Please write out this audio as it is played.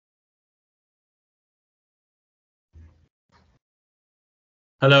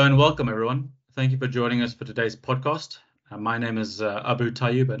Hello and welcome, everyone. Thank you for joining us for today's podcast. My name is Abu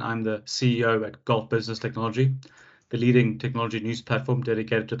Tayyib, and I'm the CEO at Golf Business Technology, the leading technology news platform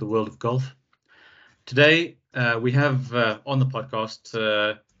dedicated to the world of golf. Today, we have on the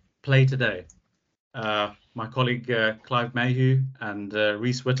podcast Play Today. My colleague Clive Mayhew and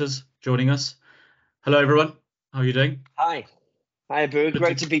Reece Witters joining us. Hello, everyone. How are you doing? Hi, Abu. Good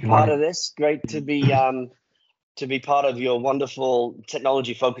Great to be good part morning. of this. Great to be part of your wonderful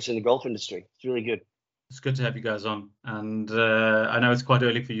technology focus in the golf industry. It's really good. It's good to have you guys on, and I know it's quite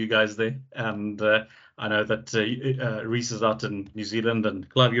early for you guys there, and I know that Reece is out in New Zealand, and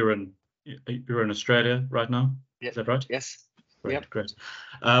Clive, you're in Australia right now. Is Yep. that right? Yes. Great, Yep. great.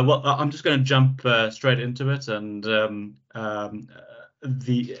 Well, I'm just going to jump straight into it, and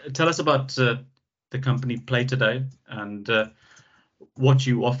tell us about the company Play Today and what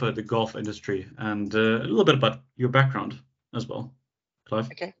you offer the golf industry, and a little bit about your background as well, Clive.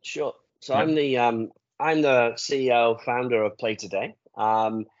 Okay. Sure. So Yeah. I'm the CEO founder of Play Today.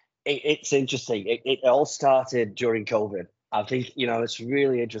 It's interesting. It all started during COVID. I think it's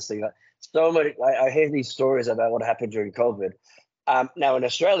really interesting. So many. I hear these stories about what happened during COVID. Now in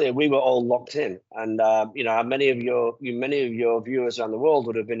Australia, we were all locked in, and many of your viewers around the world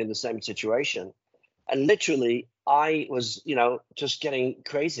would have been in the same situation. And literally, I was, just getting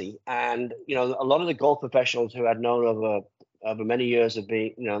crazy. And a lot of the golf professionals who I'd known over many years of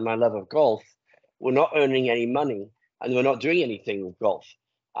being, my love of golf, were not earning any money, and they were not doing anything with golf.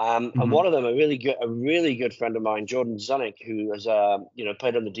 And Hmm. one of them, a really good friend of mine, Jordan Zunick, who has,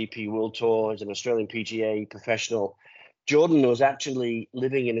 played on the DP World Tour, is an Australian PGA professional. Jordan was actually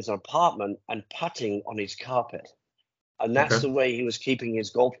living in his apartment and putting on his carpet, and that's Okay. the way he was keeping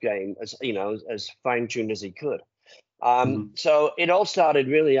his golf game as fine tuned as he could. Hmm. So it all started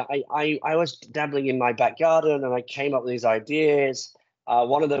really. I was dabbling in my back garden, and I came up with these ideas.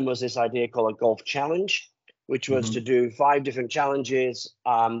 One of them was this idea called a golf challenge, which was to Hmm. do 5 different challenges,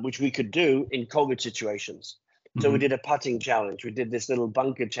 which we could do in COVID situations. So we Hmm. did a putting challenge. We did this little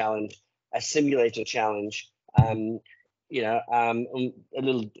bunker challenge, a simulator challenge, a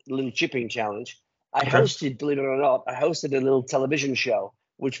little chipping challenge. I Okay. hosted, believe it or not, I hosted a little television show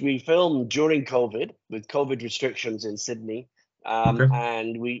which we filmed during COVID with COVID restrictions in Sydney. Okay.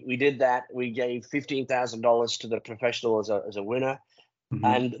 And we did that. We gave $15,000 to the professional as a winner. Hmm.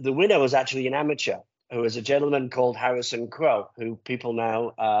 And the winner was actually an amateur who was a gentleman called Harrison Crowe, who people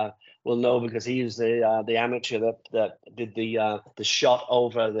now will know because he was the amateur that did the shot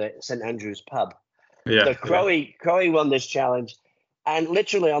over the St Andrews pub. So Yeah. Yeah. Crowe won this challenge. And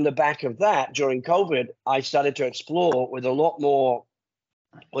literally on the back of that, during COVID, I started to explore with a lot more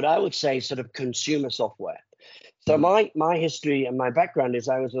what I would say sort of consumer software. So Hmm. my history and my background is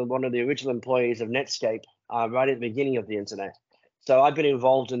I was one of the original employees of Netscape right at the beginning of the internet. So I've been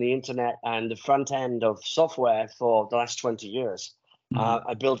involved in the internet and the front end of software for the last 20 years. Hmm.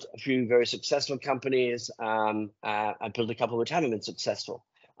 I built a few very successful companies. I built a couple which haven't been successful.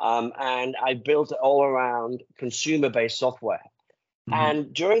 And I built it all around consumer-based software. Hmm.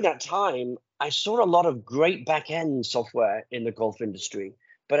 And during that time, I saw a lot of great back end software in the golf industry,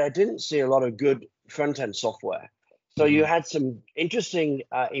 but I didn't see a lot of good front end software. So you Hmm. had some interesting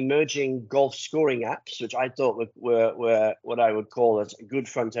emerging golf scoring apps, which I thought were what I would call as good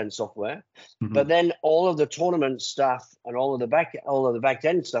front end software. But Hmm. then all of the tournament stuff and all of the back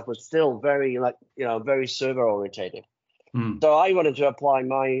end stuff was still very very server orientated. Hmm. So I wanted to apply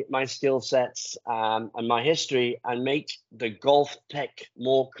my skill sets and my history and make the golf tech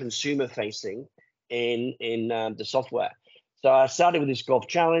more consumer facing in the software. So I started with this golf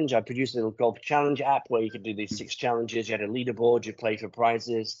challenge. I produced a little golf challenge app where you could do these 6 challenges. You had a leaderboard, you play for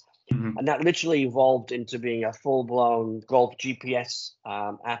prizes, Hmm. and that literally evolved into being a full blown golf GPS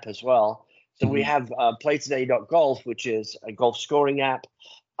app as well. So we Hmm. have playtoday.golf, which is a golf scoring app.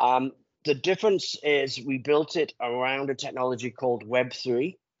 Um, the difference is we built it around a technology called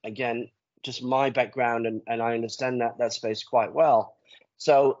Web3. Again, just my background, and I understand that space quite well.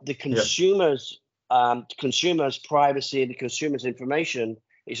 So the Yeah. consumer's privacy, the consumer's information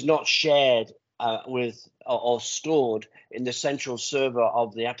is not shared with or stored in the central server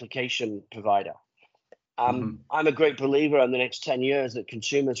of the application provider. Hmm. I'm a great believer in the next 10 years that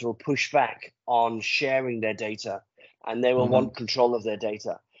consumers will push back on sharing their data, and they will Hmm. want control of their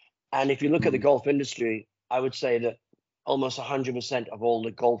data. And if you look at the Hmm. golf industry, I would say that almost 100% of all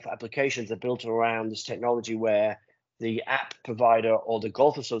the golf applications are built around this technology where the app provider or the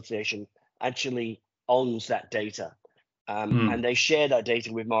golf association actually owns that data. And Hmm. they share that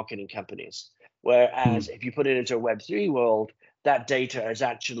data with marketing companies. Whereas Hmm. if you put it into a Web3 world, that data is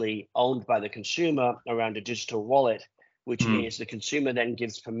actually owned by the consumer around a digital wallet. which is the consumer then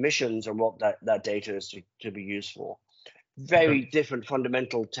gives permissions on what that data is to be used for. Very different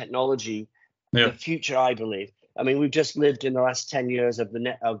fundamental technology. The future, I believe. I mean, we've just lived in the last 10 years of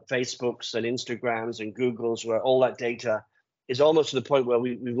of Facebooks and Instagrams and Googles, where all that data is almost to the point where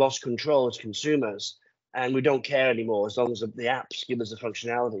we've lost control as consumers, and we don't care anymore as long as the apps give us the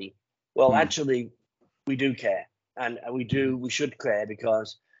functionality. Well, actually, we do care, and we should care,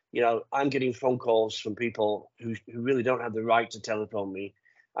 because I'm getting phone calls from people who really don't have the right to telephone me.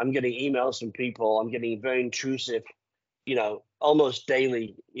 I'm getting emails from people. I'm getting very intrusive, almost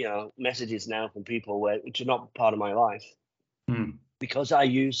daily, messages now from people which are not part of my life, because I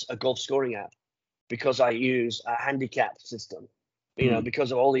use a golf scoring app, because I use a handicap system,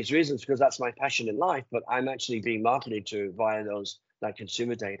 because of all these reasons, because that's my passion in life. But I'm actually being marketed to via that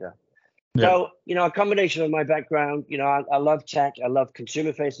consumer data. So, a combination of my background, I love tech, I love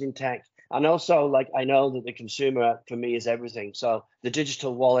consumer-facing tech, and also, I know that the consumer, for me, is everything. So the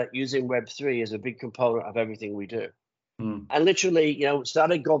digital wallet using Web3 is a big component of everything we do. And literally,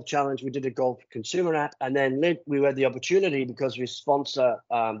 started Golf Challenge, we did a golf consumer app, and then we had the opportunity, because we sponsor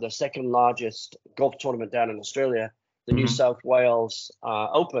the second largest golf tournament down in Australia, the New South Wales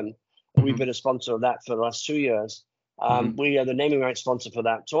Open, and we've been a sponsor of that for the last 2 years. We are the naming rights sponsor for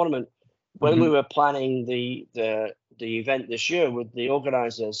that tournament. When we were planning the event this year with the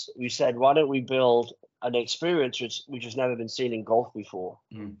organizers, we said, why don't we build an experience which has never been seen in golf before?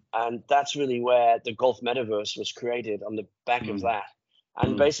 And that's really where the golf metaverse was created, on the back of that.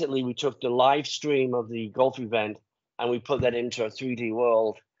 And basically, we took the live stream of the golf event and we put that into a 3D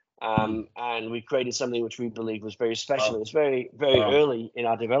world. And we created something which we believe was very special. It was very, very early in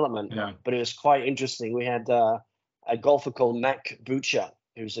our development, but it was quite interesting. We had a golfer called Mac Butcher,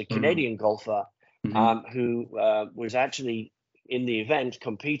 who's a Canadian golfer, who was actually in the event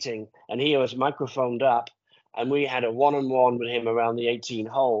competing, and he was microphoned up, and we had a one-on-one with him around the 18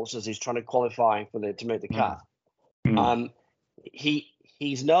 holes as he's trying to qualify to make the cut.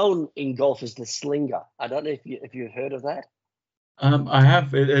 He's known in golf as the slinger. I don't know if you've heard of that. I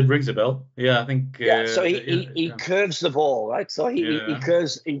have. It rings a bell. Yeah, I think. So he curves the ball, right? So he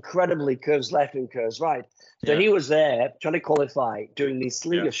curves left and curves right. So he was there trying to qualify, doing these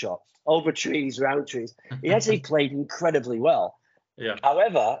slinger shots over trees, round trees. He actually played incredibly well.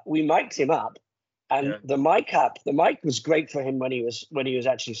 However, we mic'd him up, and the mic was great for him when he was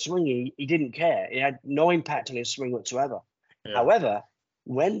actually swinging. He didn't care. It had no impact on his swing whatsoever. However,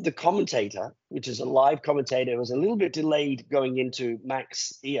 when the commentator, which is a live commentator, was a little bit delayed going into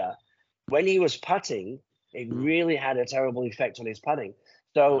Mac's ear, when he was putting, it really had a terrible effect on his putting.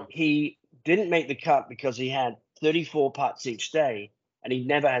 So he didn't make the cut because he had 34 putts each day, and he'd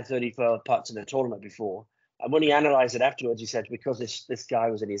never had 34 putts in a tournament before. And when he analyzed it afterwards, he said, because this guy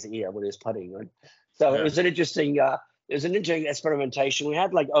was in his ear when he was putting. Right? So it was an interesting experimentation. We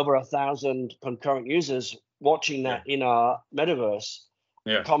had over 1,000 concurrent users watching that in our metaverse,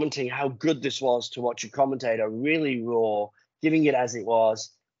 commenting how good this was to watch a commentator really raw, giving it as it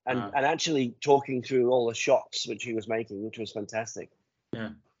was, and actually talking through all the shots which he was making, which was fantastic.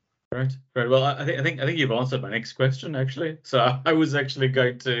 Right. Well, I think you've answered my next question, actually. So I was actually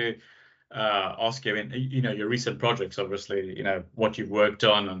going to ask you, your recent projects, obviously, what you've worked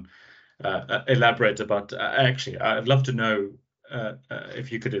on, and elaborate about. Actually, I'd love to know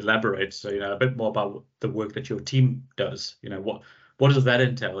if you could elaborate, so a bit more about the work that your team does. What does that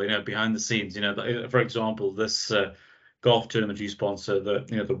entail? Behind the scenes. For example, this golf tournament you sponsor,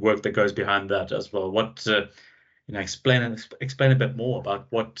 the work that goes behind that as well. What explain a bit more about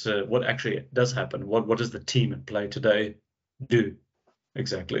what actually does happen. What does the team at Play today do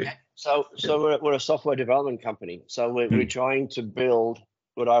exactly? So we're a software development company. So we're trying to build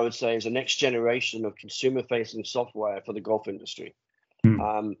what I would say is the next generation of consumer-facing software for the golf industry.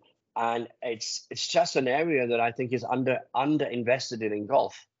 And it's just an area that I think is under invested in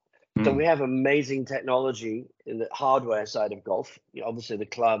golf. So we have amazing technology in the hardware side of golf. Obviously the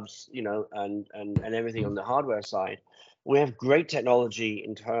clubs, and everything on the hardware side. We have great technology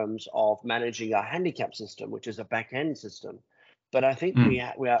in terms of managing our handicap system, which is a back-end system. But I think we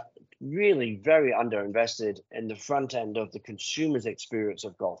are really very underinvested in the front end of the consumer's experience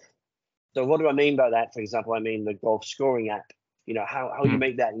of golf. So what do I mean by that? For example, I mean the golf scoring app. How you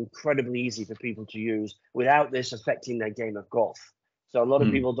make that incredibly easy for people to use without this affecting their game of golf. So a lot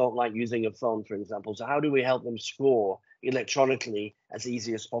of people don't like using a phone, for example. So how do we help them score electronically as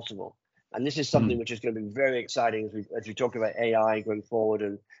easy as possible? And this is something which is going to be very exciting as we talk about AI going forward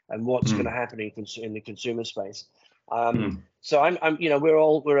and what's going to happen in the consumer space. So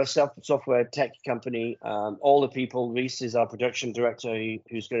we're a software tech company. All the people, Reece is our production director,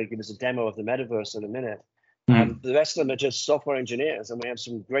 who's going to give us a demo of the metaverse in a minute. Mm. The rest of them are just software engineers, and we have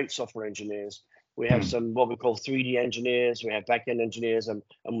some great software engineers. We have Mm. some what we call 3D engineers. We have back-end engineers, and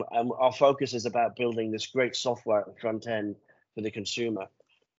our focus is about building this great software at the front end for the consumer.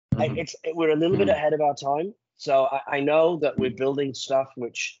 Mhm. We're a little bit Mm. ahead of our time. So I know that we're building stuff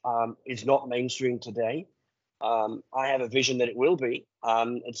which is not mainstream today. I have a vision that it will be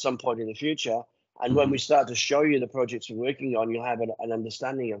at some point in the future. And when we Mhm. start to show you the projects we're working on, you'll have an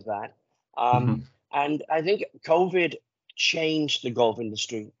understanding of that. Um, Mhm. and I think COVID changed the golf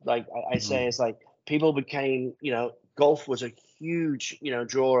industry. Like I say, Mhm. it's like people became, golf was a huge,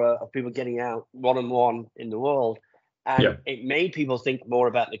 drawer of people getting out one-on-one in the world. And Yeah. it made people think more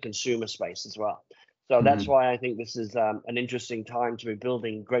about the consumer space as well. So that's Mhm. why I think this is an interesting time to be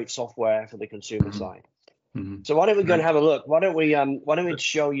building great software for the consumer Mhm. side. Mhm. So why don't we go and Great. have a look? Why don't we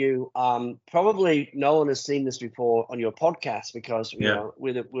show you? Probably no one has seen this before on your podcast because Yeah. Well,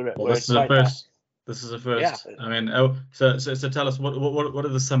 we're this is a quite first. This is a yeah. first. I mean, oh, so tell us what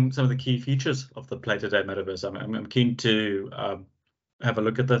are some of the key features of the Play Today metaverse? I'm keen to have a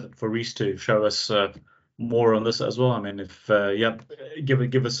look at that for Reece to show us more on this as well. I mean, if yeah,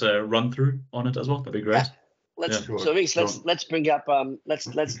 give us a run through on it as well. That'd be Yeah, great. Yeah. so Sure, Reece, sure. let's bring up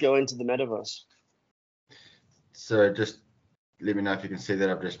let's go into the metaverse. So just let me know if you can see that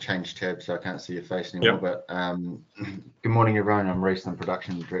I've just changed tabs so I can't see your face anymore. Yep. But good morning, everyone. I'm Reece, I'm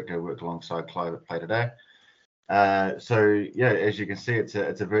production director. I work alongside Clive at Play Today. So yeah, as you can see, it's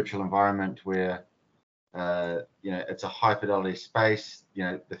a virtual environment where it's a high fidelity space.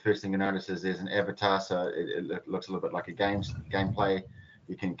 The first thing you notice is there's an avatar, so it looks a little bit like a gameplay.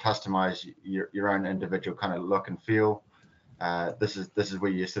 You can customize your own individual kind of look and feel. This is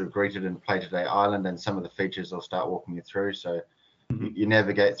where you're sort of greeted in Play Today Island, and some of the features I'll start walking you through. So Mhm. you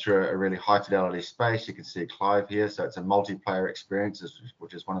navigate through a really high fidelity space. You can see Clive here, so it's a multiplayer experience,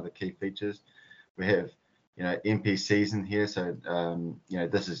 which is one of the key features. We have NPCs in here, so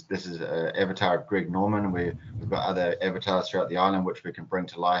this is an avatar of Greg Norman. We've got other avatars throughout the island which we can bring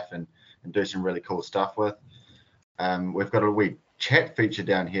to life and do some really cool stuff with. We've got a wee chat feature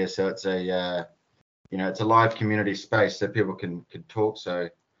down here, so it's it's a live community space, so people can talk. So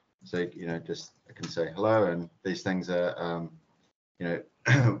just I can say hello, and these things are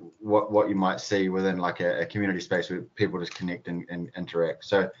what you might see within like a community space where people just connect and interact.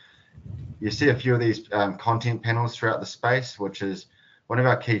 So you see a few of these content panels throughout the space, which is one of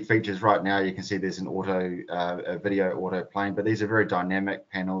our key features right now. You can see there's a video auto playing, but these are very dynamic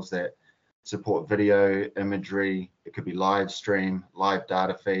panels that support video, imagery. It could be live stream, live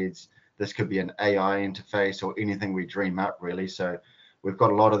data feeds. This could be an AI interface or anything we dream up, really. So we've got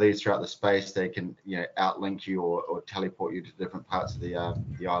a lot of these throughout the space. They can outlink you or teleport you to different parts of the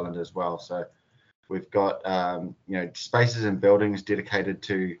island as well. So we've got spaces and buildings dedicated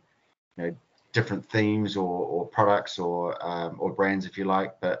to different themes or products or brands, if you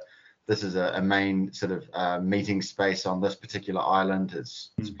like. But this is a main sort of meeting space on this particular island. It's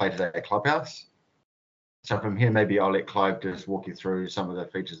Play Today Clubhouse. So from here, maybe I'll let Clive just walk you through some of the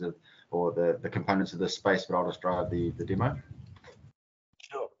features or the components of this space, but I'll just drive the demo.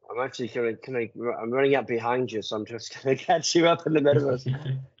 Sure. I'm actually I'm running up behind you, so I'm just going to catch you up in the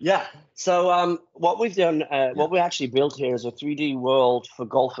metaverse. Yeah. So what we've done, what we actually built here is a 3D world for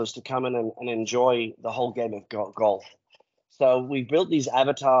golfers to come in and enjoy the whole game of golf. So we built these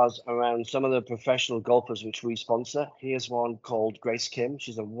avatars around some of the professional golfers which we sponsor. Here's one called Grace Kim.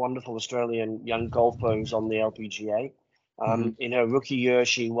 She's a wonderful Australian young golfer who's on the LPGA. In her rookie year,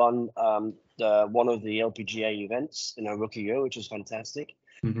 she won one of the LPGA events in her rookie year, which was fantastic.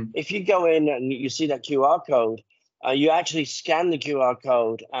 Mhm. If you go in and you see that QR code, you actually scan the QR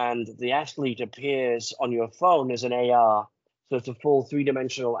code and the athlete appears on your phone as an AR. So it's a full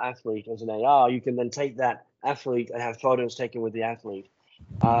three-dimensional athlete as an AR. You can then take that athlete and have photos taken with the athlete.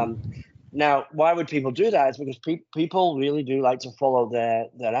 Now, why would people do that? It's because people really do like to follow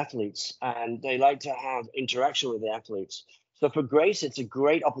their athletes, and they like to have interaction with the athletes. So for Grace, it's a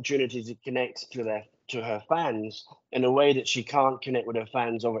great opportunity to connect to her fans in a way that she can't connect with her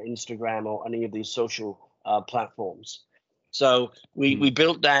fans over Instagram or any of these social platforms. So we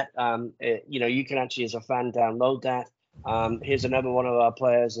built that. You can actually, as a fan, download that. Here's another one of our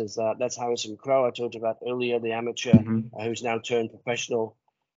players. That's Harrison Crow I talked about earlier, the amateur who's now turned professional.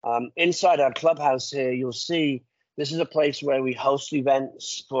 Inside our clubhouse here, you'll see this is a place where we host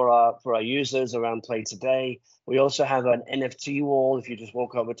events for our users around Play Today. We also have an NFT wall if you just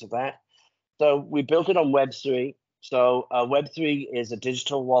walk over to that. So we built it on Web3. So Web3 is a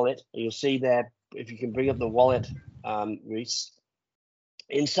digital wallet. You'll see there, if you can bring up the wallet, Reece.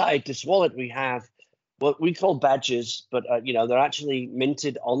 Inside this wallet, we have what we call badges, but they're actually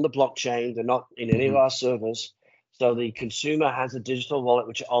minted on the blockchain. They're not in any of our servers. So the consumer has a digital wallet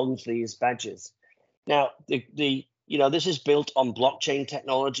which owns these badges. Now, this is built on blockchain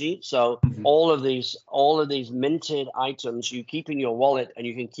technology. So all of these minted items you keep in your wallet and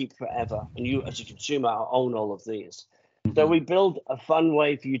you can keep forever. And you, as a consumer, own all of these. So we build a fun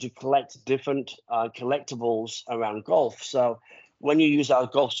way for you to collect different collectibles around golf. So when you use our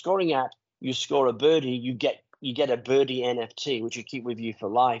golf scoring app, you score a birdie, you get a birdie NFT, which you keep with you for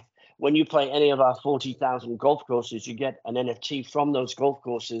life. When you play any of our 40,000 golf courses, you get an NFT from those golf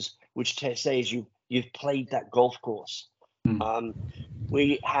courses, which says you've played that golf course.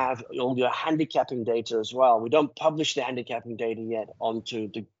 We have all your handicapping data as well. We don't publish the handicapping data yet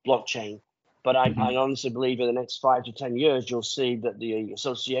onto the blockchain, but I honestly believe in the next 5 to 10 years, you'll see that the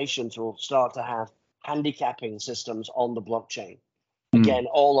associations will start to have handicapping systems on the blockchain. Again,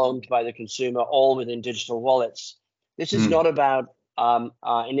 all owned by the consumer, all within digital wallets. This is not about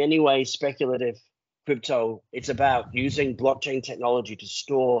in any way speculative crypto. It's about using blockchain technology to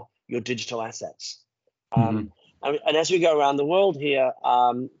store your digital assets. And as we go around the world here,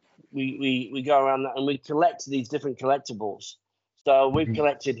 we go around and we collect these different collectibles. So we've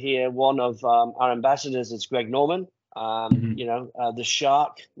collected here one of our ambassadors is Greg Norman, the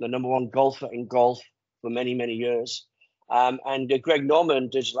Shark, the #1 golfer in golf for many, many years. And Greg Norman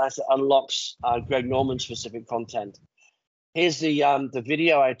digital asset unlocks Greg Norman specific content. Here's the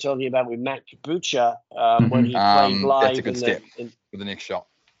video I told you about with Matt Kabucha when he played live. That's a good step for the next shot.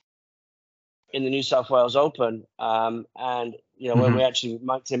 In the New South Wales Open, and when we actually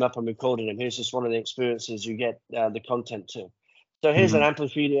mic'd him up and recorded him, here's just one of the experiences you get the content to. So here's an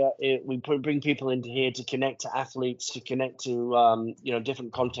amplifier. We bring people into here to connect to athletes, to connect to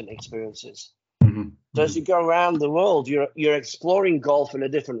different content experiences. So as you go around the world, you're exploring golf in a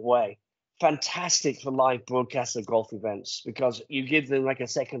different way. Fantastic for live broadcasts of golf events because you give them like a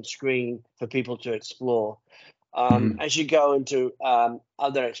second screen for people to explore. As you go into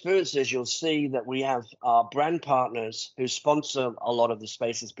other experiences, you'll see that we have our brand partners who sponsor a lot of the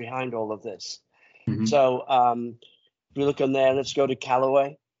spaces behind all of this. So if we look on there, let's go to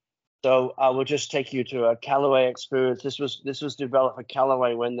Callaway. So I will just take you to a Callaway experience. This was developed for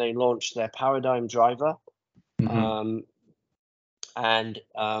Callaway when they launched their Paradigm driver, and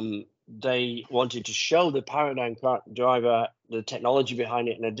they wanted to show the Paradigm driver, the technology behind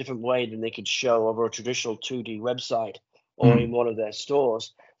it, in a different way than they could show over a traditional 2D website or in one of their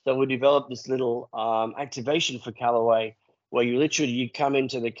stores. So we developed this little activation for Callaway, where you come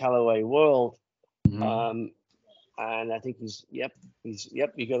into the Callaway world. And I think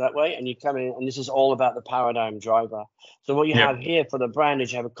you go that way and you come in, and this is all about the Paradigm driver. So what you have here for the brand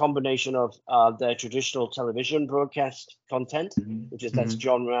is you have a combination of their traditional television broadcast content, which is that's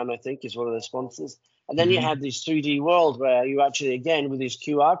John Ram, I think, is one of the sponsors. And then you have this 3D world where you actually, again, with these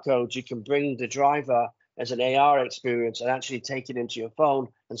QR codes, you can bring the driver as an AR experience and actually take it into your phone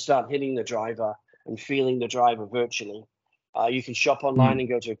and start hitting the driver and feeling the driver virtually. You can shop online and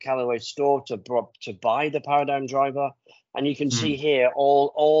go to a Callaway store to buy the Paradigm driver, and you can see here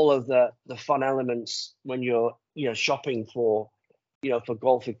all of the fun elements when you're shopping for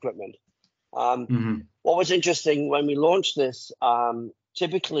golf equipment. What was interesting when we launched this,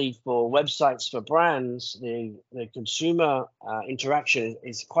 typically for websites for brands, the consumer interaction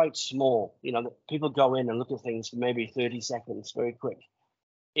is quite small. People go in and look at things for maybe 30 seconds, very quick.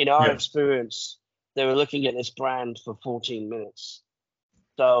 In our experience, they were looking at this brand for 14 minutes.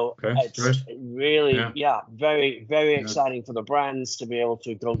 So it's really, very, very exciting for the brands to be able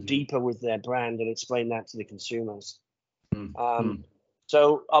to go deeper with their brand and explain that to the consumers.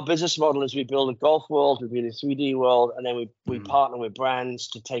 So our business model is we build a golf world, we build a 3D world, and then we partner with brands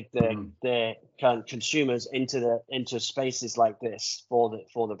to take their consumers into spaces like this for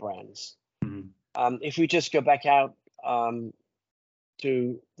the brands. If we just go back out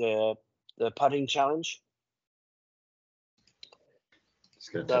to the putting challenge.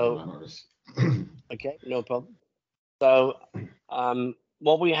 Okay, no problem. So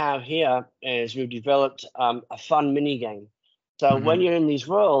what we have here is we've developed a fun mini game. So when you're in these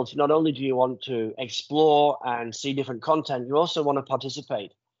worlds, not only do you want to explore and see different content, you also want to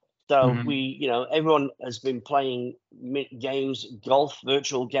participate. So everyone has been playing games, golf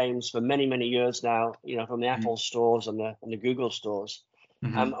virtual games for many, many years now, from the Apple stores and the Google stores.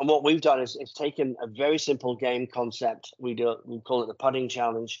 And what we've done is taken a very simple game concept. We call it the putting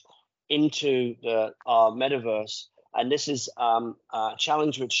challenge into our metaverse. And this is a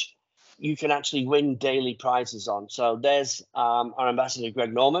challenge which you can actually win daily prizes on. So there's our ambassador,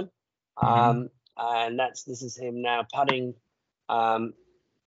 Greg Norman. And this is him now putting.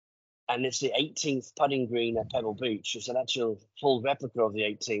 and it's the 18th putting green at Pebble Beach. It's an actual full replica of the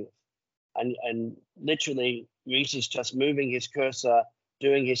 18th, and literally Reece is just moving his cursor,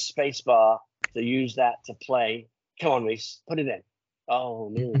 doing his space bar to use that to play. Come on, Reece, put it in. Oh,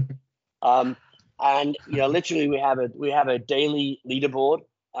 nearly. And literally we have a daily leaderboard.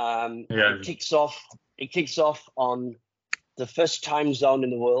 It kicks off on the first time zone in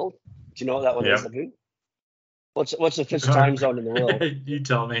the world. Do you know what that one is, Abu? What's the first time zone in the world? You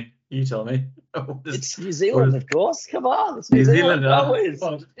tell me. It's New Zealand, of course. Come on, it's New Zealand. Always.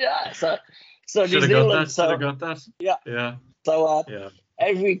 Yeah. So New Zealand. Should have got that. Yeah. So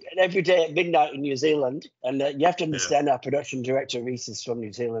every day at midnight in New Zealand, and you have to understand our production director Reece is from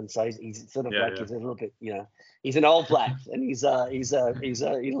New Zealand, so he's sort of he's a little bit, he's an All Black, and he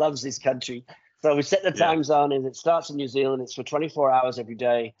loves his country. So we set the time zone, and it starts in New Zealand. It's for 24 hours every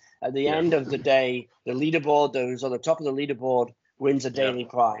day. At the end of the day, the leaderboard, those on the top of the leaderboard, wins a daily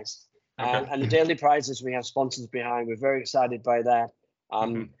prize. And the daily prizes we have sponsors behind. We're very excited by that.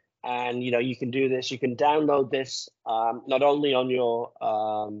 And you can do this. You can download this not only on your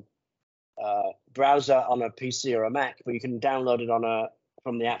browser on a PC or a Mac, but you can download it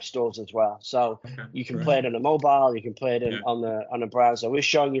from the app stores as well. So you can play it on a mobile. You can play it on a browser. We're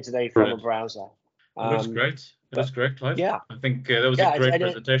showing you today from a browser. That's great. That's great, Clive. Yeah, I think that was a great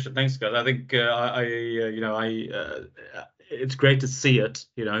presentation. Thanks, guys. I think it's great to see it,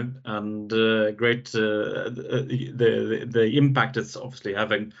 and great the impact it's obviously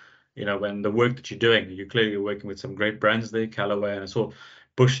having. When the work that you're doing, you're clearly working with some great brands there, Callaway, and I saw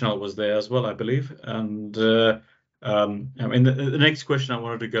Bushnell was there as well, I believe. And the next question I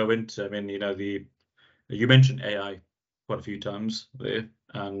wanted to go into, you mentioned AI quite a few times there,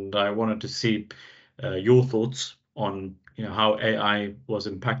 and I wanted to see your thoughts on how AI was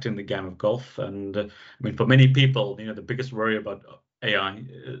impacting the game of golf. And for many people, the biggest worry about AI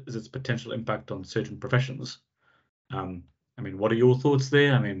is its potential impact on certain professions. What are your thoughts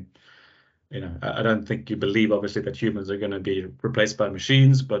there? I don't think you believe, obviously, that humans are going to be replaced by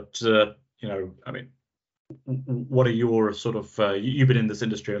machines, but what are your sort of? You've been in this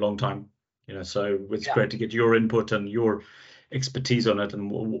industry a long time, so it's great to get your input and your expertise on it, and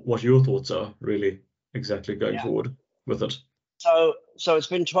what your thoughts are really exactly going forward with it. So it's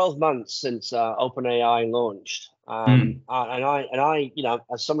been 12 months since OpenAI launched, and I,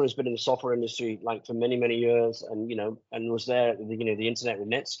 as someone who's been in the software industry for many years, and was there at the beginning of the internet with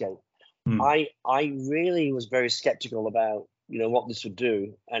Netscape, I really was very skeptical about what this would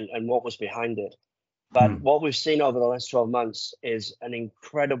do and what was behind it. But what we've seen over the last 12 months is an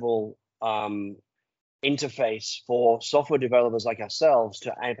incredible interface for software developers like ourselves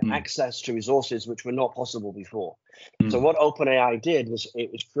to have access to resources which were not possible before. So what OpenAI did was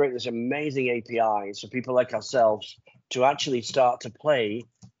it was create this amazing APIs for people like ourselves to actually start to play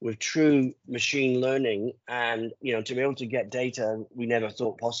with true machine learning and to be able to get data we never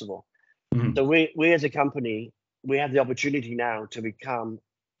thought possible. So we as a company, we have the opportunity now to become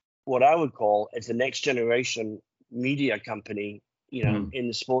what I would call as the next generation media company, in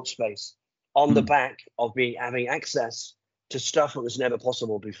the sports space, on the back of having access to stuff that was never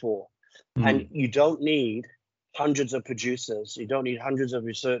possible before. And you don't need hundreds of producers, you don't need hundreds of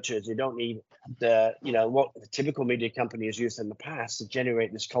researchers, you don't need what the typical media company has used in the past to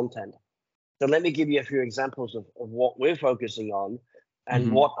generate this content. So let me give you a few examples of what we're focusing on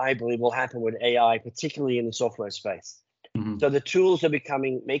and what I believe will happen with AI, particularly in the software space. So the tools are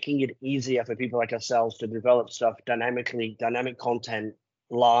making it easier for people like ourselves to develop stuff dynamic content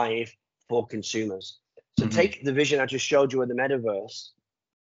live for consumers. So take the vision I just showed you in the metaverse.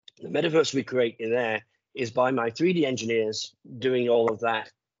 The metaverse we create in there is by my 3D engineers doing all of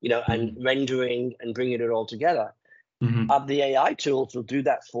that, and rendering and bringing it all together. The AI tools will do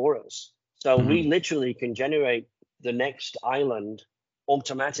that for us. So we literally can generate the next island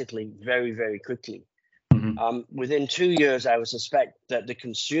automatically very, very quickly. Within 2 years, I would suspect that the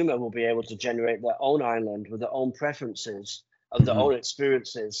consumer will be able to generate their own island with their own preferences, of their own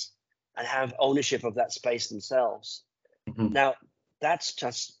experiences, and have ownership of that space themselves. Now, that's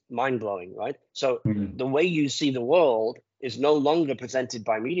just mind-blowing, right? So the way you see the world is no longer presented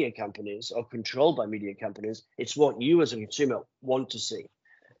by media companies or controlled by media companies. It's what you as a consumer want to see.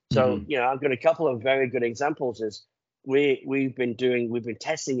 So, I've got a couple of very good examples. Is we've been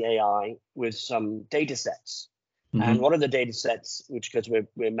testing AI with some data sets. And one of the data sets, which, because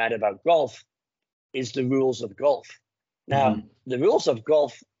we're mad about golf, is the rules of golf. Now, the rules of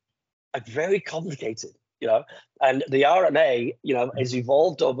golf are very complicated, and the RMA, has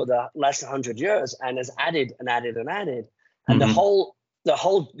evolved over the last 100 years and has added and added and added. And the whole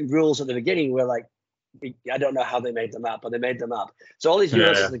rules at the beginning were like, I don't know how they made them up, but they made them up. So all these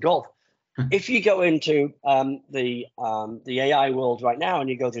nuances of the golf. if you go into the AI world right now and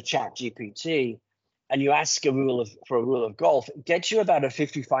you go to Chat GPT and you ask for a rule of golf, it gets you about a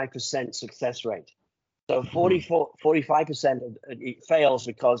 55% success rate. So 45% it fails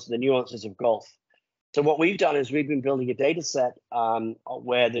because of the nuances of golf. So what we've done is we've been building a data set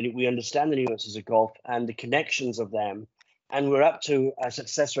where we understand the nuances of golf and the connections of them, and we're up to a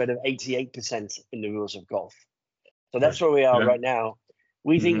success rate of 88% in the rules of golf. So that's where we are right now.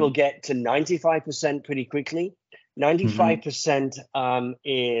 We think we'll get to 95% pretty quickly. 95%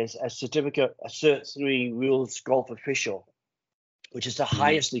 is a certificate, a Cert 3 rules golf official, which is the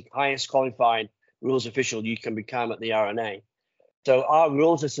highest qualified rules official you can become at the RNA. So our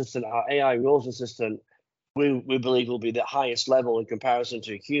rules assistant, our AI rules assistant, we believe will be the highest level in comparison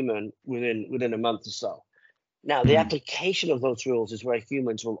to a human within a month or so. Now, the application of those rules is where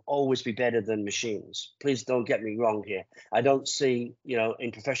humans will always be better than machines. Please don't get me wrong here. I don't see,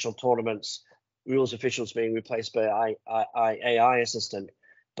 in professional tournaments, rules officials being replaced by AI assistant,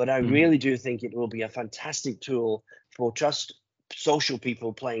 but I really do think it will be a fantastic tool for just social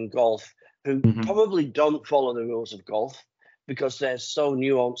people playing golf who probably don't follow the rules of golf because they're so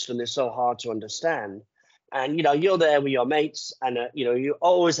nuanced and they're so hard to understand. And, you're there with your mates and, you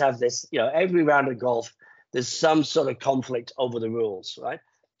always have this, every round of golf, there's some sort of conflict over the rules, right?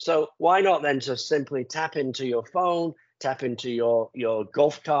 So why not then just simply tap into your phone, tap into your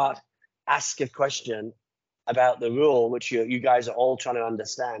golf cart, ask a question about the rule, which you guys are all trying to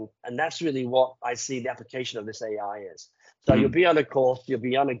understand. And that's really what I see the application of this AI is. So you'll be on a course, you'll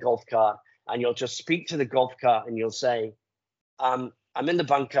be on a golf cart, and you'll just speak to the golf cart and you'll say, I'm in the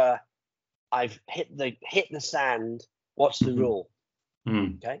bunker, I've hit the sand, what's the rule?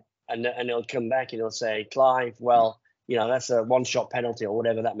 Okay. And he'll come back and he'll say, Clive, well, that's a one-shot penalty or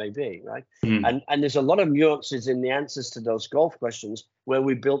whatever that may be, right? And there's a lot of nuances in the answers to those golf questions where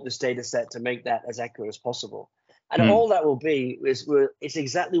we built this data set to make that as accurate as possible. And all that will be is it's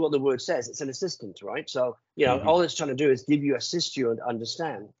exactly what the word says. It's an assistant, right? So, all it's trying to do is assist you and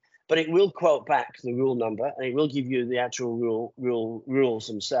understand. But it will quote back the rule number and it will give you the actual rules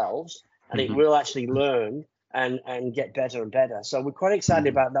themselves. And it will actually learn and get better and better. So we're quite excited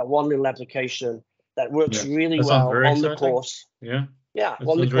about that one little application that works really well on the course. Yeah,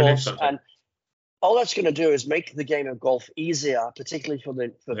 on the course. Really, and all that's going to do is make the game of golf easier, particularly for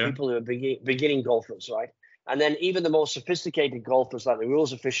people who are beginning golfers, right? And then even the more sophisticated golfers, like the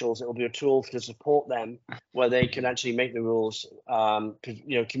rules officials, it will be a tool to support them where they can actually make the rules,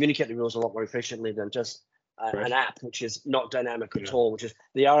 communicate the rules a lot more efficiently than just an app which is not dynamic at all, which is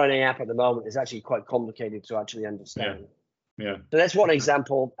the RNA app at the moment is actually quite complicated to actually understand. So that's one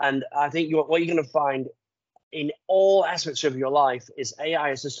example. And I think what you're going to find in all aspects of your life is AI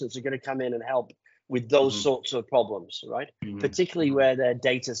assistants are going to come in and help with those sorts of problems, right? Particularly where they're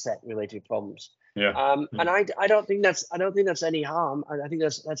data set related problems. And I don't think that's any harm. I think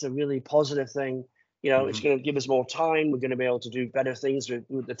that's a really positive thing. It's going to give us more time. We're going to be able to do better things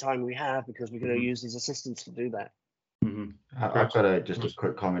with the time we have because we're going to use these assistants to do that. I've got just a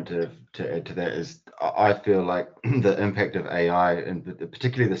quick comment to add to that is I feel like the impact of AI and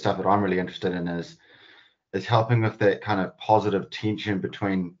particularly the stuff that I'm really interested in is helping with that kind of positive tension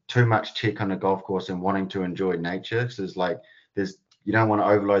between too much tech on a golf course and wanting to enjoy nature. So you don't want to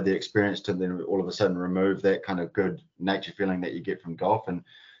overload the experience to then all of a sudden remove that kind of good nature feeling that you get from golf. And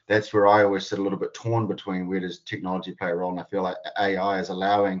that's where I always sit a little bit torn between where does technology play a role. And I feel like AI is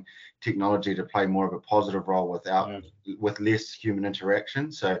allowing technology to play more of a positive role with less human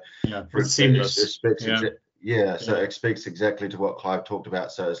interaction. So it's seamless. It speaks exactly to what Clive talked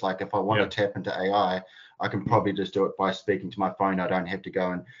about. So it's like if I want to tap into AI, I can probably just do it by speaking to my phone. I don't have to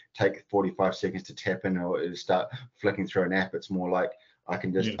go and take 45 seconds to tap in or start flicking through an app. It's more like I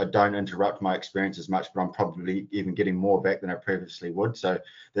can just I don't interrupt my experience as much, but I'm probably even getting more back than I previously would. So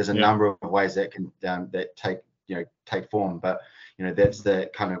there's a number of ways that can take form. But that's the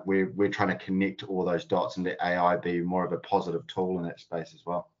kind of we're trying to connect all those dots and let AI be more of a positive tool in that space as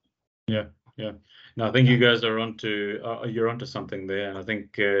well. No, I think you guys are you're onto something there, and I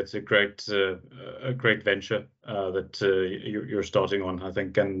think it's a great venture that you're starting on, I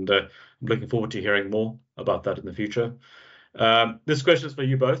think, and I'm looking forward to hearing more about that in the future. This question is for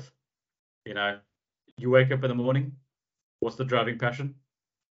you both. You wake up in the morning. What's the driving passion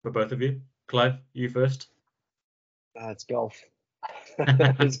for both of you? Clive, you first. It's golf.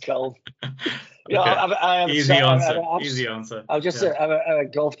 It's golf. Easy answer. I'm just a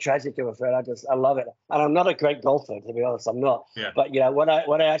golf tragic, I'm afraid. I love it, and I'm not a great golfer, to be honest. I'm not. But when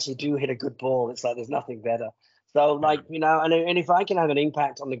I actually do hit a good ball, it's like there's nothing better. So, like, and if I can have an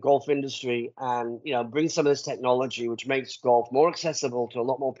impact on the golf industry and, bring some of this technology, which makes golf more accessible to a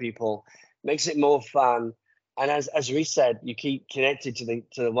lot more people, makes it more fun. And as Reece said, you keep connected to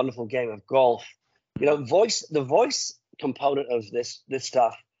the wonderful game of golf. The voice component of this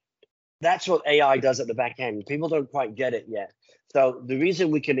stuff, that's what AI does at the back end. People don't quite get it yet. So the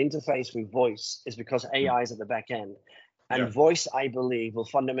reason we can interface with voice is because AI is at the back end. And voice, I believe, will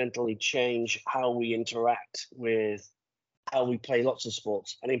fundamentally change how we interact with how we play lots of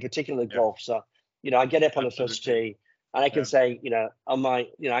sports, and in particular golf. So, I get up on the first tee, and I can say,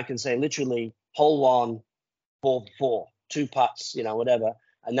 I can say literally hole 1, ball 4, 2 putts, whatever,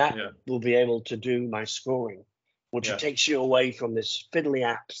 and that will be able to do my scoring, which takes you away from this fiddly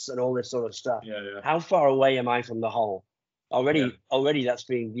apps and all this sort of stuff. How far away am I from the hole? Already that's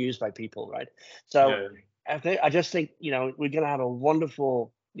being used by people, right? So. I just think, we're going to have a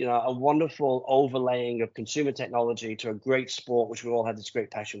wonderful overlaying of consumer technology to a great sport, which we all have this great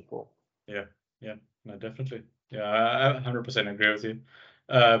passion for. Yeah, no, definitely. Yeah, I 100% agree with you.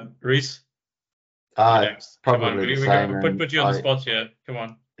 Reece? Probably the same. Put you on the spot here. Come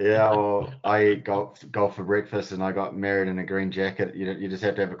on. Yeah, well, I eat golf for breakfast, and I got married in a green jacket. You just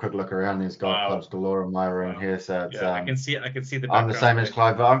have to have a quick look around. There's golf clubs galore in my room here, so it's. I can see the background. I'm the same as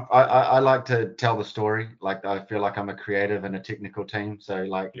Clive, but I like to tell the story. Like, I feel like I'm a creative and a technical team, so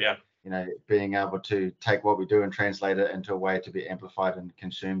being able to take what we do and translate it into a way to be amplified and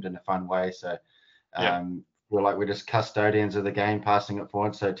consumed in a fun way. So we're just custodians of the game, passing it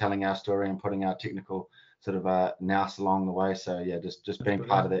forward. So telling our story and putting our technical sort of nous along the way. So just being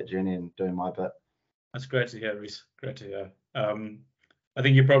part of that journey and doing my bit. That's great to hear, Reece. Great to hear. I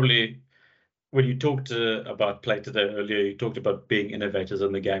think you probably, when you talked about Play Today earlier, you talked about being innovators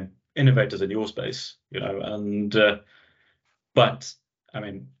in the game, innovators in your space, and but I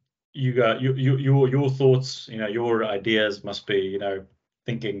mean, your thoughts, your ideas must be,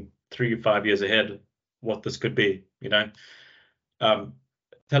 thinking 3 to 5 years ahead what this could be. Tell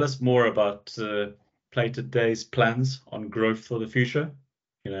us more about Play Today's plans on growth for the future,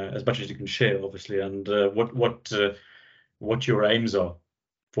 as much as you can share, obviously, and what your aims are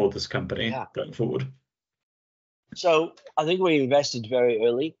for this company going forward. So I think we invested very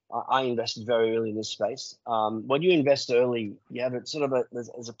early. I invested very early in this space. When you invest early, you have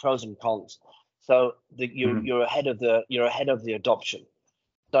there's a pros and cons. So you're ahead of the adoption.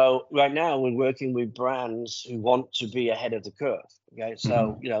 So right now we're working with brands who want to be ahead of the curve. Okay,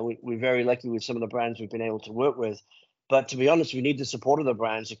 so we're very lucky with some of the brands we've been able to work with, but to be honest, we need the support of the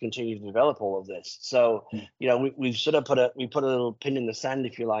brands to continue to develop all of this. So we've sort of put a little pin in the sand,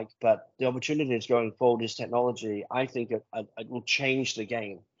 if you like, but the opportunities going forward is technology. I think it will change the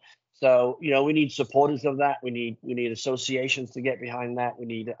game. So we need supporters of that. We need associations to get behind that. We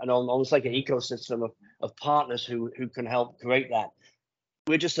need almost like an ecosystem of partners who can help create that.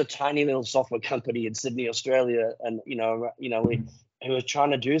 We're just a tiny little software company in Sydney, Australia, and who are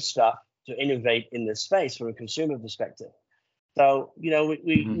trying to do stuff to innovate in this space from a consumer perspective. So we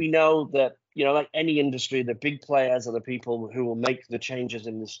know that like any industry, the big players are the people who will make the changes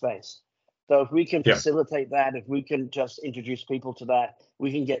in this space. So if we can facilitate that, if we can just introduce people to that,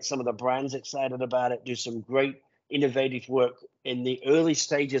 we can get some of the brands excited about it, do some great innovative work in the early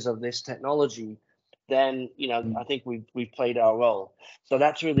stages of this technology. Then I think we've played our role. So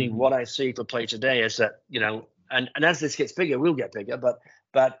that's really what I see for Play Today is that and as this gets bigger, we'll get bigger. But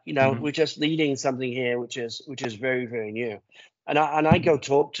we're just leading something here which is very, very new. And I go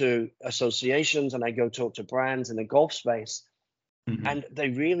talk to associations and I go talk to brands in the golf space, and they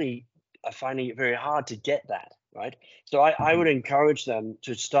really are finding it very hard to get that right. So I would encourage them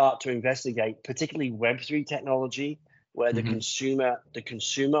to start to investigate, particularly Web3 technology, where the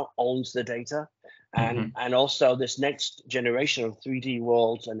consumer owns the data. And also this next generation of 3D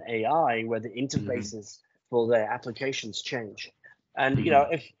worlds and AI, where the interfaces for their applications change. And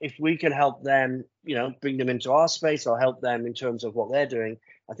if we can help them, bring them into our space or help them in terms of what they're doing,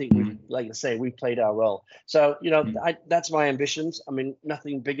 I think we've played our role. So that's my ambitions. I mean,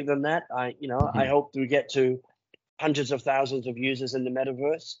 nothing bigger than that. I hope we get to hundreds of thousands of users in the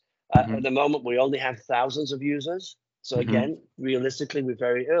metaverse. At the moment, we only have thousands of users. So again, realistically, we're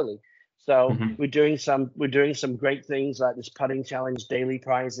very early. So we're doing some great things like this putting challenge, daily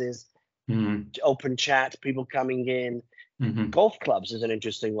prizes, open chat, people coming in. Golf clubs is an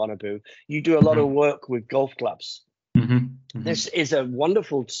interesting one, Abu. You do a lot of work with golf clubs. This is a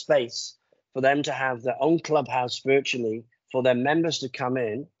wonderful space for them to have their own clubhouse virtually, for their members to come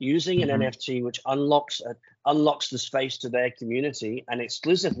in using an NFT, which unlocks the space to their community and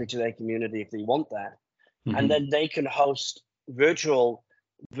exclusively to their community if they want that. And then they can host virtual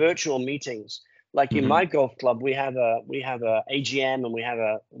meetings Like in my golf club, we have a AGM, and we have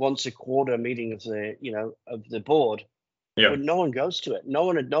a once a quarter meeting of the board. Yeah. But no one goes to it. No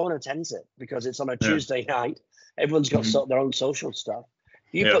one attends it because it's on a Yeah. Tuesday night. Everyone's got their own social stuff.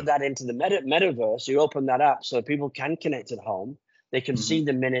 You Yeah. put that into the metaverse, you open that up so people can connect at home. They can see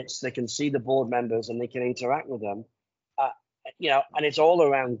the minutes, they can see the board members, and they can interact with them. And it's all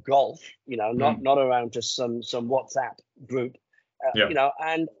around golf, not around just some WhatsApp group.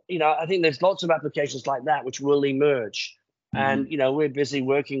 I think there's lots of applications like that which will emerge. And, we're busy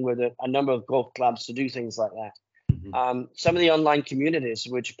working with a number of golf clubs to do things like that. Some of the online communities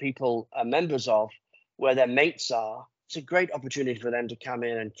which people are members of, where their mates are, it's a great opportunity for them to come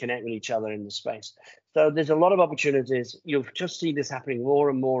in and connect with each other in the space. So there's a lot of opportunities. You'll just see this happening more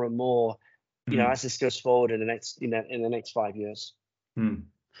and more and more, as this goes forward in the next 5 years.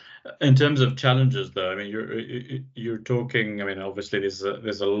 In terms of challenges, though, I mean, you're talking. I mean, obviously, there's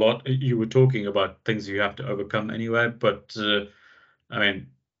a lot. You were talking about things you have to overcome anyway, but I mean,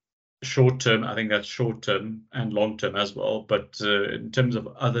 short term, I think that's short term and long term as well. But in terms of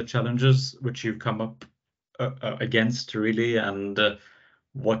other challenges which you've come up against, really, and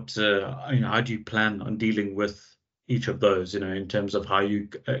how do you plan on dealing with each of those? In terms of how you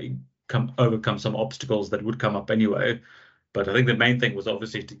overcome some obstacles that would come up anyway. But I think the main thing was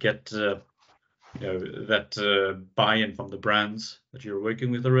obviously to get that buy-in from the brands that you're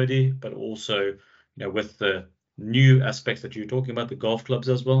working with already, but also with the new aspects that you're talking about, the golf clubs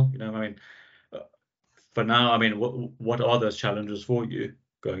as well. I mean, for now, I mean, what are those challenges for you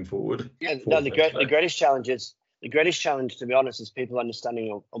going forward? Yeah, the greatest challenge, to be honest, is people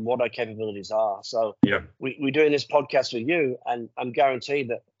understanding of what our capabilities are. So we're doing this podcast with you, and I'm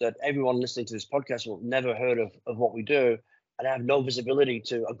guaranteed that everyone listening to this podcast will never heard of what we do and have no visibility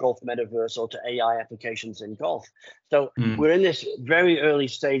to a golf metaverse or to AI applications in golf. So we're in this very early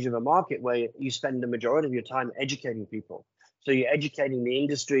stage of a market where you spend the majority of your time educating people. So you're educating the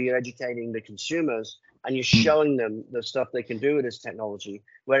industry, you're educating the consumers, and you're showing them the stuff they can do with this technology,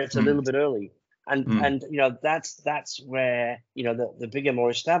 where it's a little bit early. And that's where the bigger,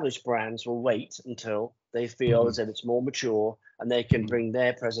 more established brands will wait until they feel as if it's more mature and they can bring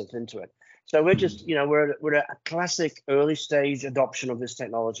their presence into it. So we're just we're at a classic early stage adoption of this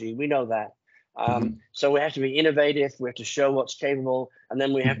technology. We know that. So we have to be innovative. We have to show what's capable, and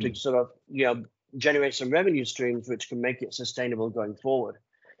then we have to sort of generate some revenue streams which can make it sustainable going forward.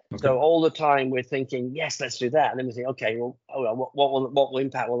 Okay. So all the time we're thinking, yes, let's do that, and then we think, okay, well, what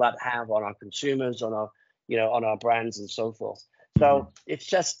impact will that have on our consumers, on our on our brands and so forth. So it's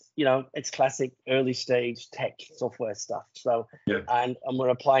just it's classic early stage tech software stuff. So and we're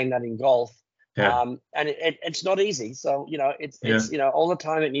applying that in golf. And it's not easy. So it's all the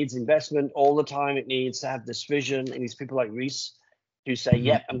time it needs investment. All the time it needs to have this vision. It needs people like Reece who say,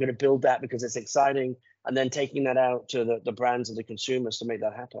 "Yep, I'm going to build that because it's exciting," and then taking that out to the brands and the consumers to make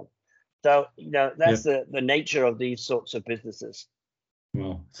that happen. So that's the nature of these sorts of businesses.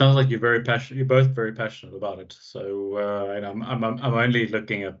 Well, sounds like you're very passionate. You're both very passionate about it. So I'm only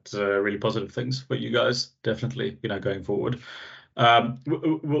looking at really positive things for you guys. Definitely, going forward.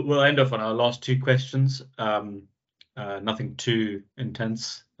 We'll end off on our last two questions. Nothing too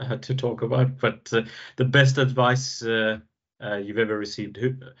intense to talk about, but the best advice you've ever received.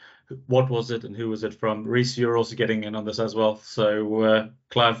 What was it, and who was it from? Reece, you're also getting in on this as well. So,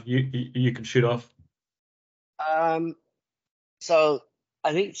 Clive, you can shoot off. So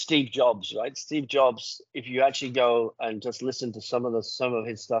I think Steve Jobs, right? Steve Jobs, if you actually go and just listen to some of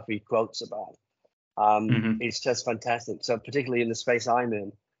his stuff he quotes about, it's just fantastic. So particularly in the space I'm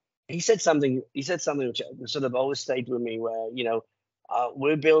in, he said something which sort of always stayed with me, where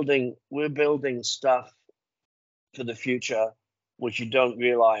we're building stuff for the future which you don't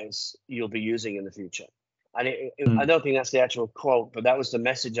realize you'll be using in the future. And I don't think that's the actual quote, but that was the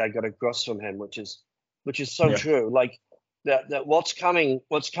message I got across from him, which is so true. Like that what's coming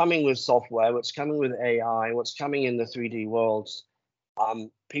with software, what's coming with AI, what's coming in the 3D worlds,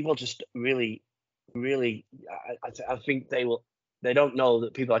 people just really, I think they don't know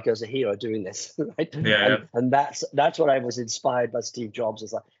that people like us here are doing this, right? And that's what I was inspired by Steve Jobs.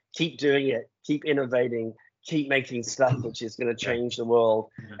 Is like, keep doing it, keep innovating, keep making stuff which is going to change the world.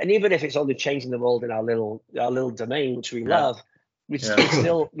 And even if it's only changing the world in our little domain, which we love,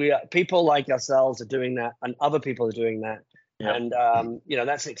 people like ourselves are doing that, and other people are doing that. And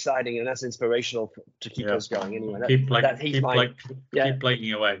that's exciting and that's inspirational to keep us going. Anyway, keep plugging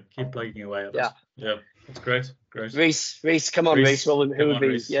away. Keep plugging away at us. That's great. Great. Reece, come on, Reece. Who would be?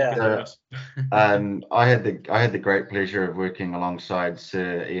 Reece, Yeah. I had the great pleasure of working alongside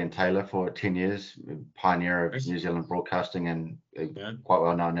Sir Ian Taylor for 10 years, pioneer of New Zealand broadcasting and quite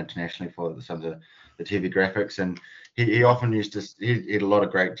well known internationally for some of the TV graphics. And he often used to, he had a lot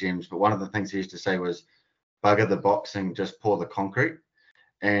of great gems, but one of the things he used to say was, bugger the boxing, just pour the concrete.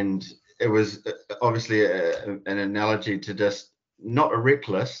 And it was obviously an analogy to just not a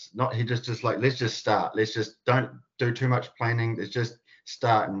reckless, he just like, let's just start. Let's just don't do too much planning. Let's just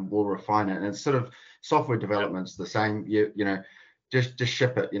start and we'll refine it. And it's sort of software development's the same. You know, just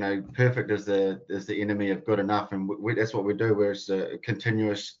ship it. You know, perfect is the enemy of good enough, and that's what we do. We're a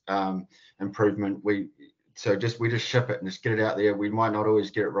continuous improvement. We just ship it and just get it out there. We might not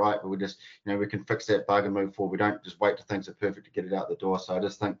always get it right, but we just, you know, we can fix that bug and move forward. We don't just wait till things are perfect to get it out the door. So I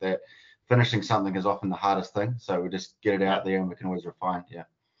just think that finishing something is often the hardest thing. So we just get it out there and we can always refine. Yeah.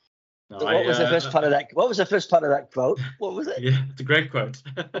 No, so what was the first part of that? What was the first part of that quote? What was it? Yeah, it's a great quote.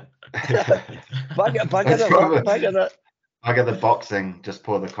 Bugger the boxing, just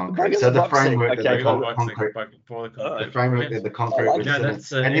pour the concrete. So the framework that they call concrete. The framework that the concrete would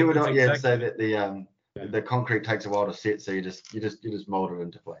sit in. And he would say that the concrete takes a while to set, so you just mold it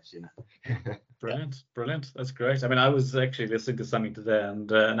into place, you know. Brilliant. That's great. I mean, I was actually listening to something today,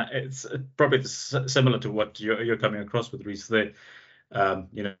 and it's probably similar to what you're coming across with, Reece. There,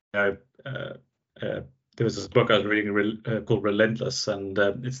 there was this book I was reading called Relentless, and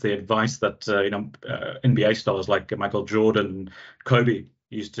it's the advice that NBA stars like Michael Jordan, Kobe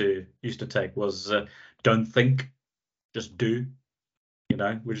used to take was don't think, just do. You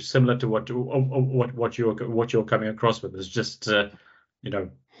know, which is similar to what you're coming across with, is just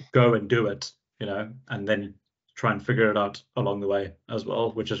go and do it, you know, and then try and figure it out along the way as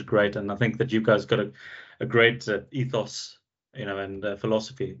well, which is great. And I think that you guys got a great ethos, you know, and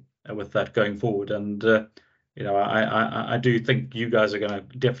philosophy with that going forward. And I do think you guys are going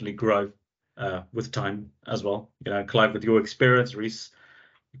to definitely grow with time as well. You know, Clive, with your experience, Reece,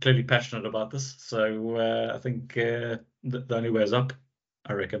 you're clearly passionate about this, so I think the only way is up,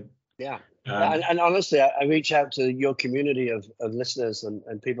 I reckon. Yeah. And honestly, I reach out to your community of listeners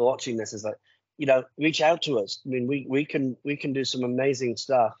and people watching this, is like, you know, reach out to us. I mean, we can do some amazing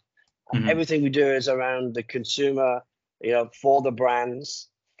stuff. Mm-hmm. Everything we do is around the consumer, you know, for the brands,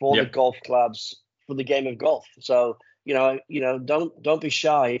 for the golf clubs, for the game of golf. So, you know, don't be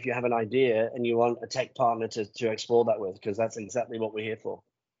shy if you have an idea and you want a tech partner to explore that with, because that's exactly what we're here for.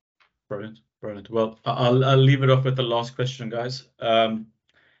 Brilliant. Well, I'll leave it off with the last question, guys.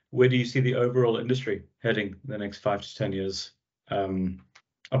 Where do you see the overall industry heading the next 5 to 10 years?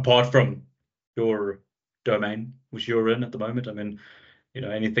 Apart from your domain, which you're in at the moment, I mean, you know,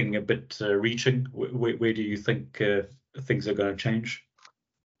 anything a bit reaching, where do you think things are going to change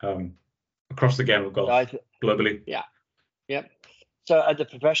across the game of golf globally? Yeah. Yep. So at the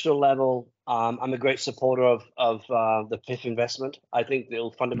professional level, I'm a great supporter of the PIF investment. I think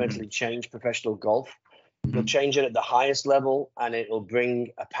it'll fundamentally change professional golf. It'll change it at the highest level, and it will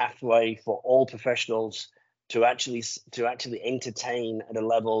bring a pathway for all professionals to actually entertain at a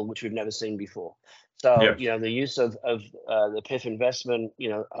level which we've never seen before. So, you know, the use of the PIF investment, you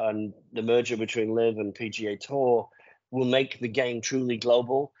know, and the merger between Live and PGA Tour will make the game truly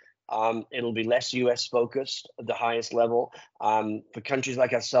global. It'll be less US focused at the highest level. For countries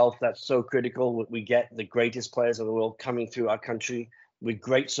like ourselves, that's so critical. We get the greatest players in the world coming through our country. We're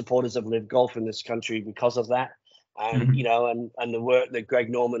great supporters of Live Golf in this country because of that. And, you know, and the work that Greg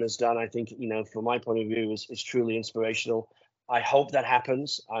Norman has done, I think, you know, from my point of view, is truly inspirational. I hope that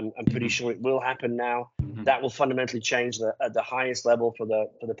happens. I'm pretty sure it will happen now. That will fundamentally change at the highest level for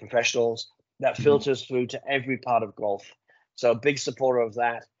the professionals. That filters through to every part of golf. So a big supporter of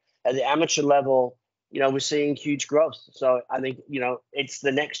that. At the amateur level, you know, we're seeing huge growth. So I think, you know, it's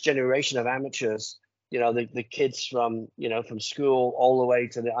the next generation of amateurs, you know, the kids from school all the way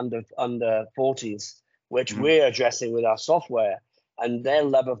to the under 40s, which we're addressing with our software and their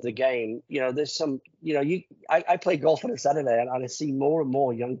love of the game. You know, there's some, you know, I play golf on a Saturday and I see more and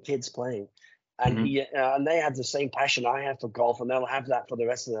more young kids playing, and and they have the same passion I have for golf, and they'll have that for the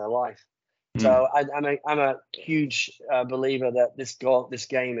rest of their life. So I'm a huge believer that this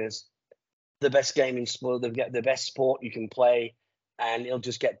game is the best game in sport, the best sport you can play, and it'll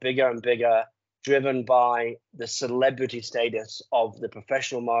just get bigger and bigger, driven by the celebrity status of the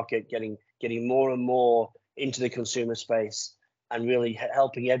professional market getting more and more into the consumer space and really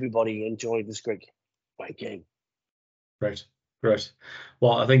helping everybody enjoy this great game. Great.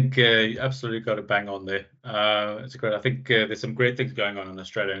 Well, I think you absolutely got it bang on there. It's great. I think there's some great things going on in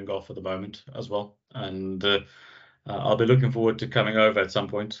Australian golf at the moment as well, and I'll be looking forward to coming over at some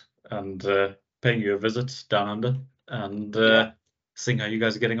point and paying you a visit down under and Yeah. seeing how you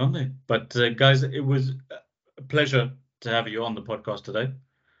guys are getting on there. But guys, it was a pleasure to have you on the podcast today.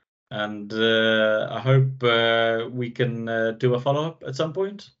 And I hope we can do a follow-up at some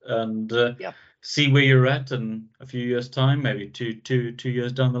point and see where you're at in a few years' time, maybe two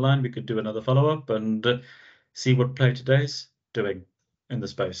years down the line. We could do another follow-up and see what Play Today's doing in the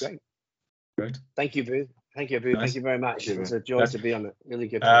space. Great. Thank you, Boo. Thank you, Boo. Nice. Thank you very much. Thank you, It's a joy to be on it. Really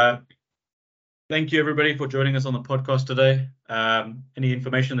good fun. Thank you, everybody, for joining us on the podcast today. Any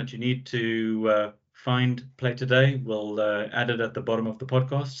information that you need to find Play Today, we'll add it at the bottom of the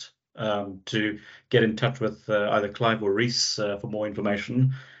podcast to get in touch with either Clive or Reece for more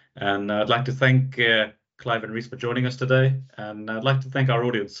information. And I'd like to thank Clive and Reece for joining us today. And I'd like to thank our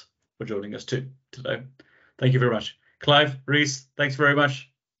audience for joining us too today. Thank you very much. Clive, Reece, thanks very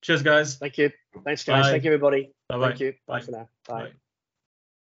much. Cheers, guys. Thank you. Thanks, guys. Bye. Thank you, everybody. Bye-bye. Thank you. Bye. Bye for now. Bye. Bye.